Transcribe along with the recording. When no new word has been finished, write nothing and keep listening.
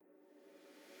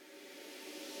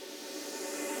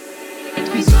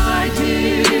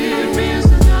here is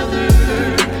another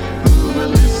who will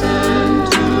listen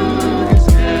to his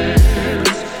cares.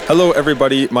 Hello,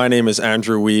 everybody. My name is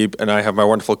Andrew Wiebe, and I have my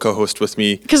wonderful co-host with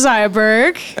me. Keziah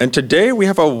Burke. And today we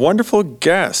have a wonderful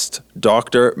guest,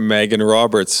 Dr. Megan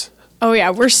Roberts. Oh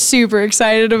yeah, we're super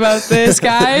excited about this,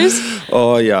 guys.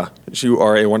 Oh, yeah. You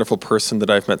are a wonderful person that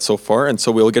I've met so far, and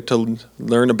so we'll get to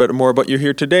learn a bit more about you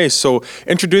here today. So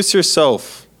introduce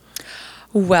yourself.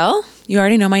 Well, you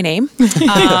already know my name.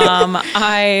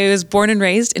 I was born and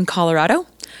raised in Colorado.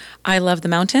 I love the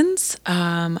mountains.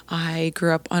 I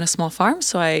grew up on a small farm,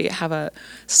 so I have a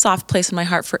soft place in my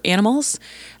heart for animals.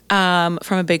 From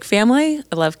a big family.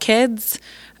 I love kids.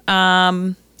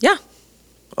 Yeah.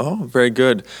 Oh, very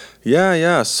good.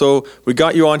 Yeah. So we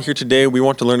got you on here today. We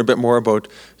want to learn a bit more about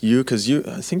you because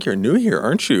I think you're new here,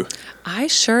 aren't you? I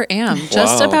sure am.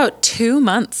 Just Wow. about 2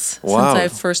 months Wow. since I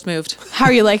first moved. How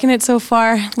are you liking it so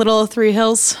far? Little Three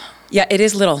Hills. Yeah, it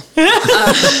is little.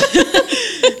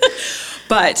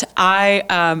 But I,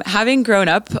 having grown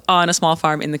up on a small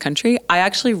farm in the country, I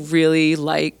actually really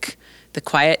like the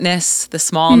quietness, the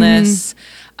smallness.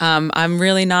 I'm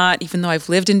really not, even though I've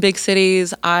lived in big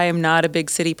cities, I am not a big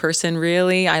city person,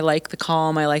 really. I like the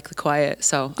calm, I like the quiet,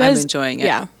 so I'm enjoying it.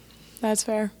 Yeah, that's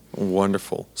fair.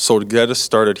 Wonderful. So to get us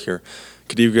started here,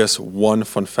 could you give us one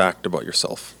fun fact about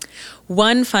yourself?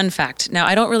 One fun fact. Now,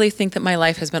 I don't really think that my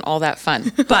life has been all that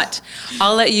fun, but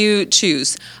I'll let you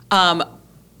choose.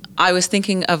 I was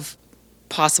thinking of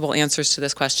possible answers to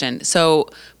this question. So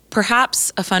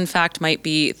perhaps a fun fact might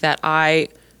be that I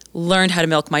learned how to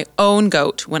milk my own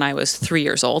goat when I was 3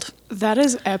 years old. That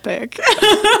is epic.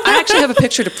 I actually have a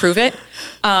picture to prove it.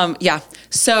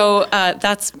 So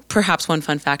that's perhaps one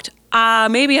fun fact.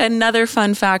 Maybe another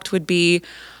fun fact would be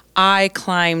I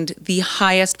climbed the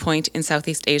highest point in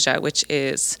Southeast Asia, which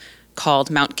is called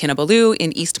Mount Kinabalu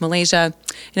in East Malaysia.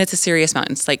 And it's a serious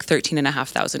mountain. It's like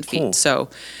 13,500 feet. Oh. So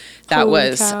that Holy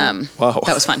was cow. Wow.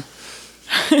 that was fun.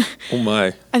 Oh,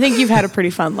 my. I think you've had a pretty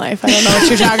fun life. I don't know what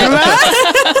you're talking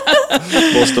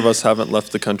about. Most of us haven't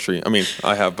left the country. I mean,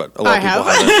 I have, but a lot of I people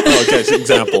have. haven't. Oh, okay, so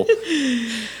example.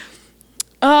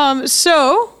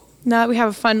 So now that we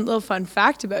have a little fun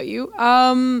fact about you,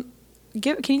 can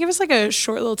you give us like a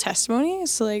short little testimony?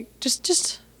 So like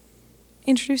just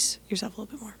introduce yourself a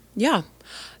little bit more. Yeah.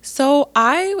 So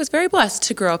I was very blessed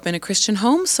to grow up in a Christian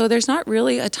home. So there's not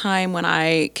really a time when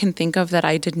I can think of that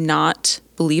I did not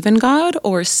believe in God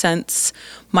or sense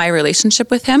my relationship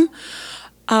with Him.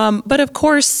 But of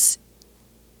course,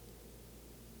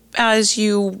 as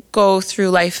you go through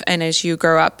life and as you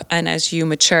grow up and as you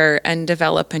mature and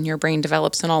develop and your brain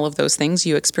develops and all of those things,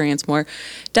 you experience more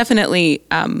definitely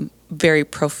very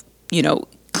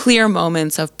clear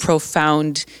moments of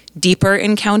profound, deeper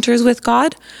encounters with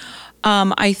God.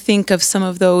 I think of some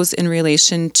of those in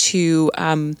relation to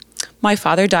my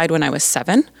father died when I was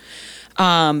 7.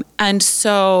 And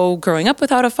so growing up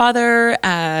without a father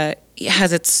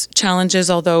has its challenges,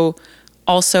 although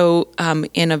also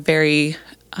in a very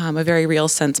real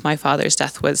sense, my father's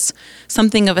death was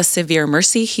something of a severe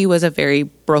mercy. He was a very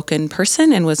broken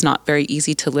person and was not very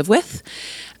easy to live with.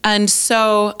 And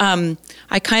so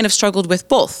I kind of struggled with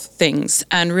both things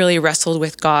and really wrestled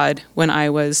with God when I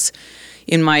was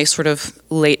in my sort of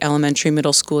late elementary,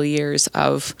 middle school years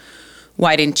of,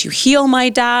 why didn't you heal my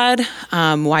dad?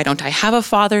 Why don't I have a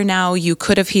father now? You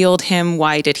could have healed him.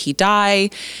 Why did he die?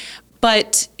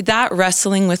 But that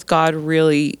wrestling with God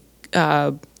really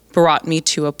brought me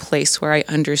to a place where I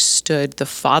understood the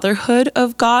fatherhood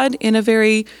of God in a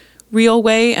very real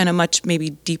way and a much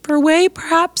maybe deeper way,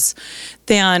 perhaps,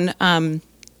 than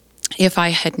if I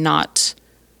had not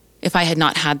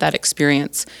had that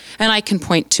experience. And I can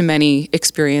point to many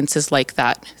experiences like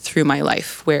that through my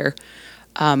life where,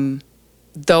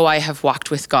 though I have walked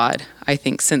with God, I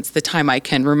think since the time I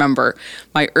can remember,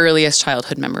 my earliest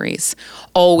childhood memories,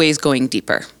 always going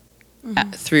deeper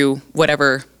through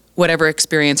whatever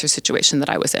experience or situation that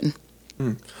I was in.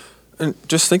 And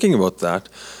just thinking about that,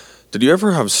 did you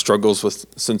ever have struggles with,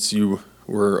 since you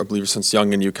were a believer since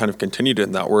young and you kind of continued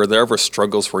in that, were there ever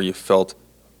struggles where you felt,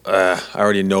 I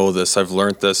already know this, I've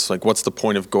learned this, like what's the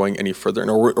point of going any further?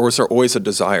 Or was there always a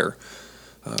desire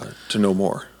to know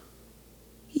more?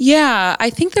 Yeah, I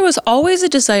think there was always a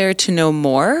desire to know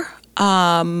more.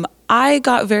 I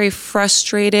got very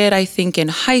frustrated, I think, in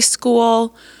high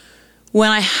school when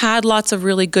I had lots of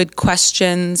really good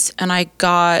questions and I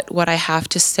got what I have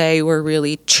to say were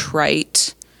really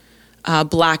trite,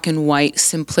 black and white,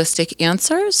 simplistic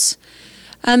answers.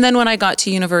 And then when I got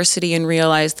to university and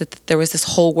realized that there was this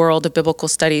whole world of biblical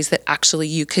studies that actually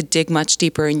you could dig much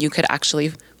deeper and you could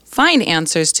actually find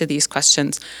answers to these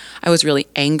questions, I was really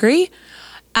angry.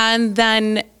 And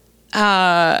then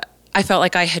I felt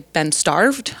like I had been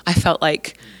starved. I felt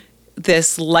like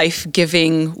this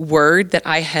life-giving word that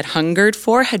I had hungered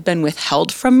for had been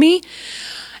withheld from me.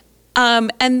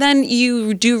 And then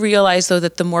you do realize, though,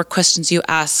 that the more questions you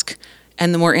ask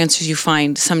and the more answers you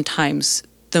find, sometimes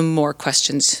the more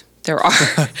questions there are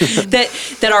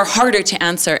that are harder to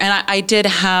answer. And I did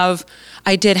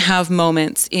have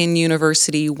moments in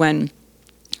university when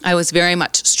I was very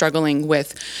much struggling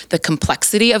with the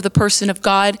complexity of the person of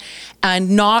God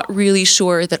and not really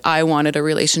sure that I wanted a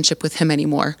relationship with him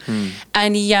anymore.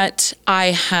 And yet I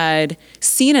had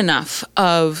seen enough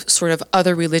of sort of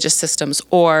other religious systems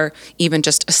or even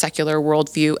just a secular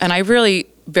worldview. And I really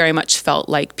very much felt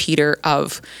like Peter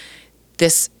of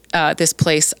this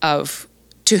place of,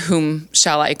 to whom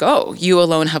shall I go? You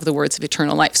alone have the words of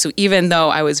eternal life. So even though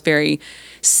I was very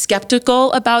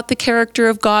skeptical about the character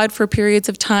of God for periods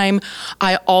of time,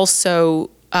 I also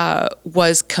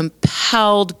was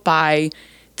compelled by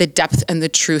the depth and the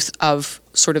truth of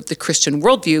sort of the Christian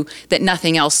worldview that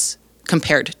nothing else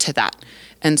compared to that.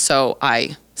 And so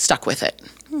I stuck with it.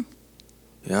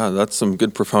 Yeah, that's some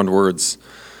good, profound words.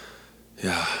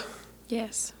 Yeah.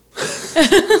 Yes.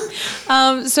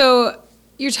 So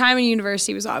your time in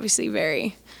university was obviously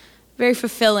very, very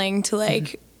fulfilling to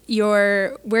like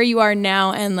where you are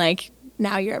now, and like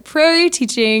now you're at Prairie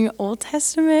teaching Old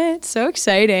Testament. So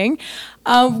exciting.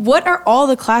 What are all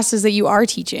the classes that you are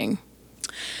teaching?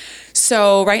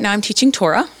 So right now I'm teaching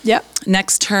Torah. Yep.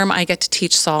 Next term I get to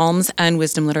teach Psalms and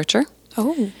wisdom literature.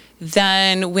 Oh.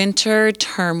 Then winter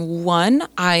term 1,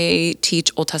 I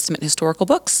teach Old Testament historical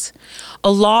books,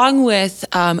 along with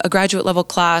a graduate level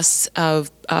class of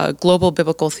global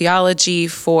biblical theology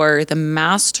for the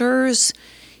master's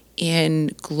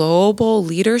in global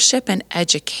leadership and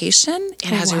education. It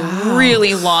has a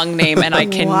really long name and I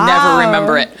can never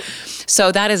remember it.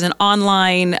 So that is an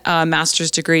online master's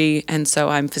degree, and so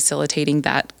I'm facilitating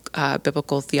that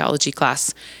biblical theology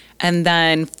class. And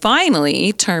then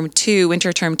finally,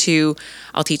 winter term 2,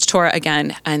 I'll teach Torah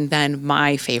again, and then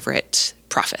my favorite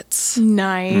prophets.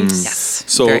 Nice. Yes,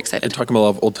 So very you're excited. talking about a lot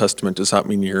of Old Testament. Does that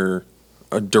mean you're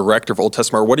a director of Old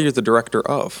Testament, or what are you the director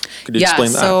of? Could you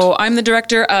explain that? So I'm the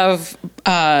director of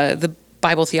the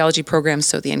Bible theology program,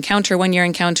 so the Encounter, 1-year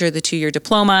Encounter, the 2-year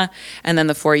diploma, and then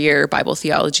the 4-year Bible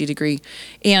theology degree.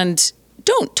 And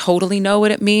don't totally know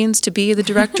what it means to be the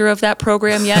director of that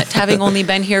program yet, having only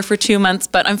been here for 2 months,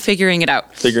 but I'm figuring it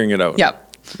out. Figuring it out.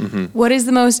 Yep. What is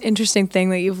the most interesting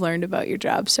thing that you've learned about your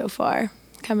job so far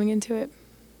coming into it?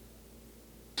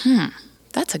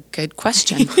 That's a good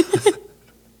question.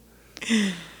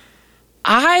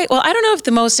 I don't know if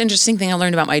the most interesting thing I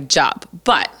learned about my job,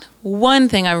 but one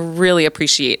thing I really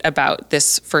appreciate about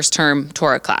this first term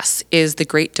Torah class is the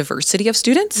great diversity of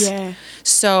students. Yeah.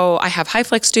 So I have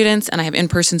HighFlex students and I have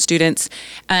in-person students,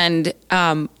 and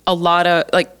a lot of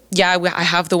I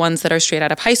have the ones that are straight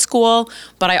out of high school,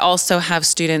 but I also have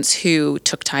students who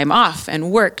took time off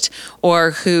and worked,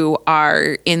 or who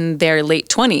are in their late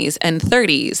 20s and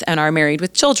 30s and are married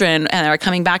with children and are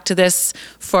coming back to this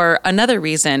for another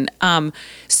reason.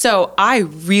 So I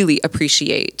really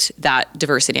appreciate that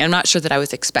diversity. I'm not sure that I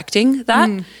was expecting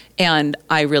that, and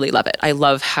I really love it. I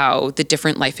love how the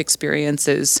different life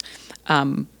experiences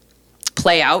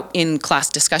play out in class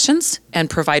discussions and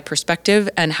provide perspective,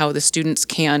 and how the students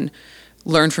can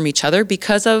learn from each other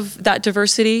because of that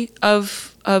diversity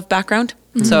of background.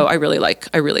 So I really like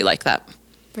that.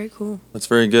 Very cool. That's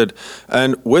very good.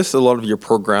 And with a lot of your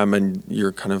program and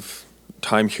your kind of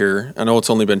time here, I know it's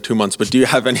only been 2 months, but do you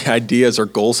have any ideas or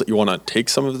goals that you want to take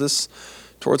some of this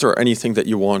towards, or anything that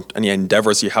you want, any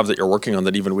endeavors you have that you're working on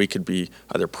that even we could be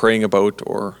either praying about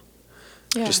or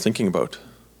just thinking about?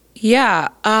 Yeah,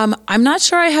 I'm not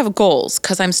sure I have goals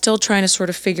because I'm still trying to sort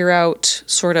of figure out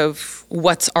sort of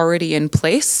what's already in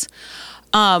place.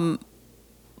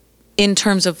 In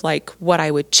terms of like what I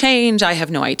would change, I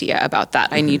have no idea about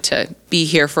that. I need to be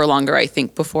here for longer, I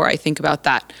think, before I think about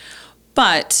that.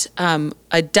 But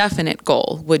a definite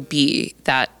goal would be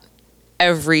that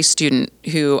every student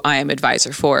who I am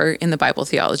advisor for in the Bible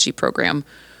theology program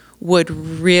would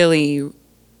really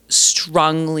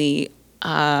strongly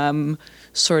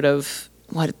sort of,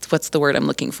 what's the word I'm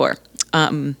looking for?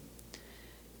 That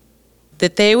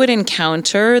they would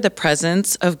encounter the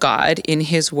presence of God in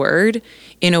His Word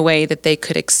in a way that they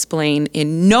could explain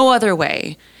in no other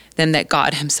way than that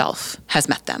God Himself has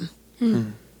met them.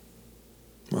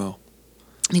 Wow.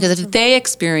 Because if they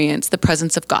experience the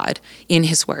presence of God in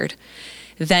His Word,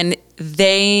 then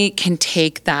they can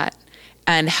take that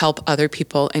and help other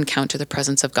people encounter the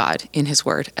presence of God in His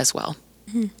Word as well.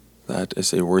 That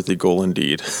is a worthy goal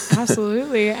indeed.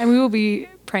 Absolutely. And we will be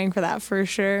praying for that for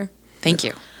sure. Thank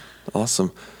you.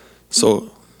 Awesome.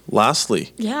 So,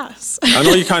 lastly, Yes. I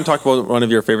know you kind of talked about one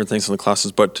of your favorite things in the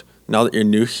classes, but now that you're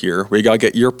new here, we got to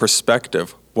get your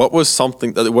perspective. What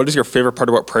is your favorite part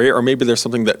about Prairie? Or maybe there's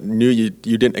something that you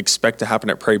didn't expect to happen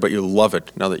at Prairie, but you love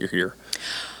it now that you're here.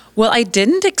 Well, I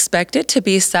didn't expect it to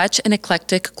be such an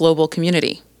eclectic global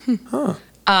community.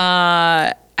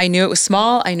 I knew it was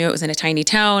small. I knew it was in a tiny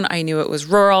town. I knew it was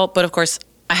rural. But of course,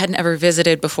 I hadn't ever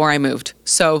visited before I moved.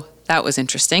 So that was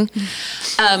interesting.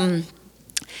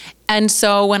 And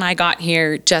so when I got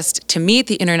here, just to meet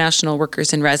the international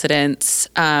workers in residence,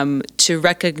 to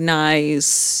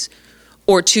recognize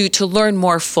or to learn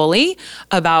more fully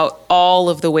about all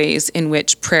of the ways in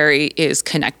which Prairie is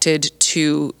connected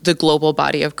to the global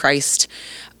body of Christ,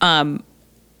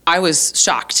 I was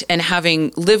shocked. And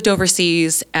having lived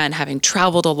overseas and having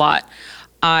traveled a lot,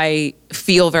 I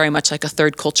feel very much like a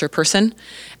third culture person.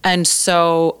 And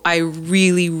so I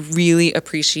really, really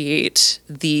appreciate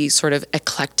the sort of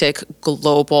eclectic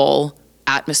global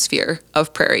atmosphere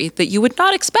of Prairie that you would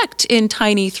not expect in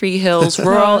tiny Three Hills,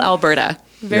 rural Alberta.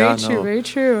 Very true. Very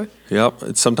true. Yep.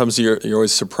 It's sometimes you're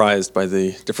always surprised by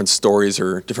the different stories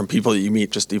or different people that you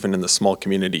meet just even in the small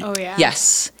community. Oh yeah.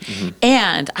 Yes.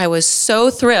 And I was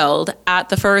so thrilled at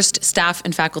the first staff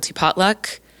and faculty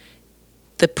potluck.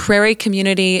 The Prairie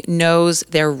community knows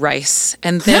their rice.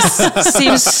 And this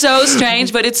seems so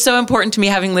strange, but it's so important to me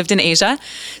having lived in Asia,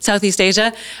 Southeast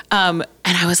Asia. And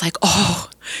I was like, oh,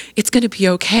 it's going to be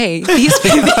okay. These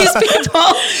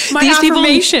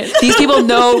people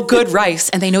know good rice,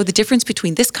 and they know the difference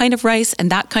between this kind of rice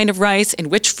and that kind of rice and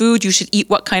which food you should eat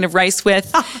what kind of rice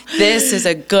with. This is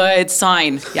a good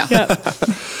sign. Yeah.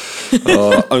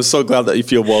 I'm so glad that you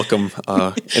feel welcome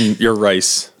in your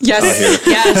rice. Yes.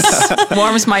 Yes.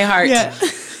 Warms my heart. Yeah.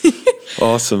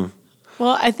 Awesome.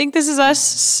 Well, I think this is us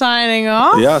signing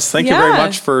off. Yes, thank you very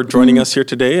much for joining us here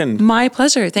today. And My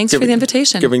pleasure. Thanks for the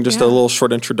invitation. Giving just a little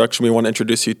short introduction, we want to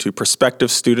introduce you to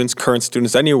prospective students, current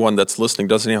students, anyone that's listening.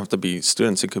 Doesn't even have to be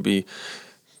students. It could be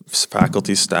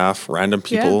faculty, staff, random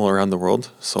people around the world.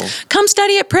 So Come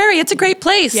study at Prairie. It's a great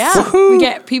place. Yeah. We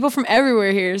get people from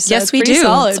everywhere here. So Yes, it's we pretty do.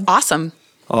 Solid. It's awesome.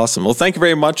 awesome. Well, thank you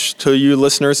very much to you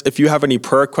listeners. If you have any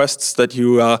prayer requests that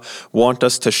you want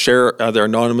us to share either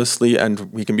anonymously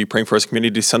and we can be praying for as a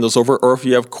community, send those over. Or if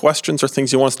you have questions or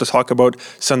things you want us to talk about,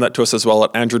 send that to us as well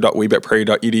at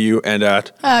andrew.weeb@prairie.edu and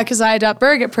at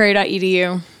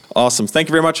Keziah.berg@prairie.edu. Awesome. Thank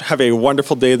you very much. Have a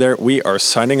wonderful day there. We are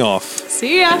signing off.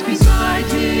 See ya. beside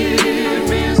him.